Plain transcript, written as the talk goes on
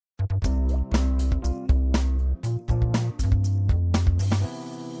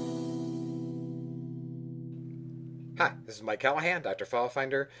Hi, this is Mike Callahan, Dr. File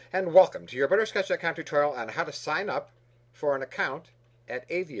Finder, and welcome to your Butterscotch.com tutorial on how to sign up for an account at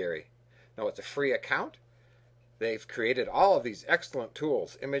Aviary. Now, it's a free account. They've created all of these excellent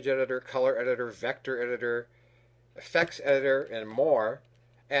tools: image editor, color editor, vector editor, effects editor, and more.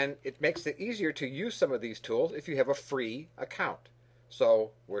 And it makes it easier to use some of these tools if you have a free account.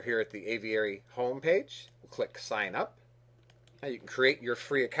 So we're here at the Aviary homepage. We'll click Sign Up. Now you can create your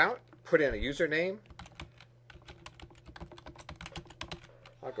free account, put in a username.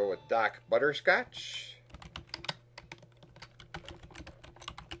 I'll go with Doc Butterscotch.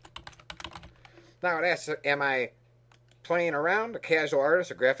 Now it asks, am I playing around, a casual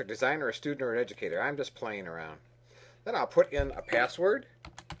artist, a graphic designer, a student, or an educator? I'm just playing around. Then I'll put in a password.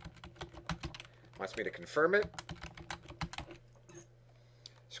 Wants me to confirm it.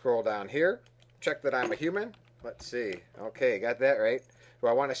 Scroll down here. Check that I'm a human. Let's see. Okay, got that right. Do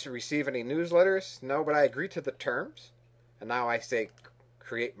I want to receive any newsletters? No, but I agree to the terms. And now I say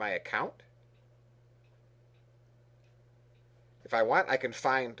create my account. If I want, I can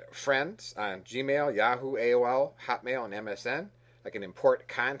find friends on Gmail, Yahoo, AOL, Hotmail, and MSN. I can import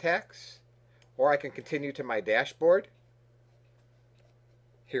contacts, or I can continue to my dashboard.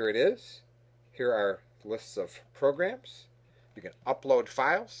 Here it is. Here are lists of programs. You can upload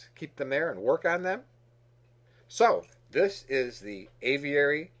files, keep them there, and work on them. So, this is the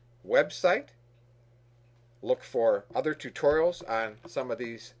Aviary website. Look for other tutorials on some of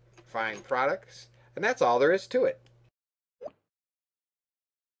these fine products. And that's all there is to it.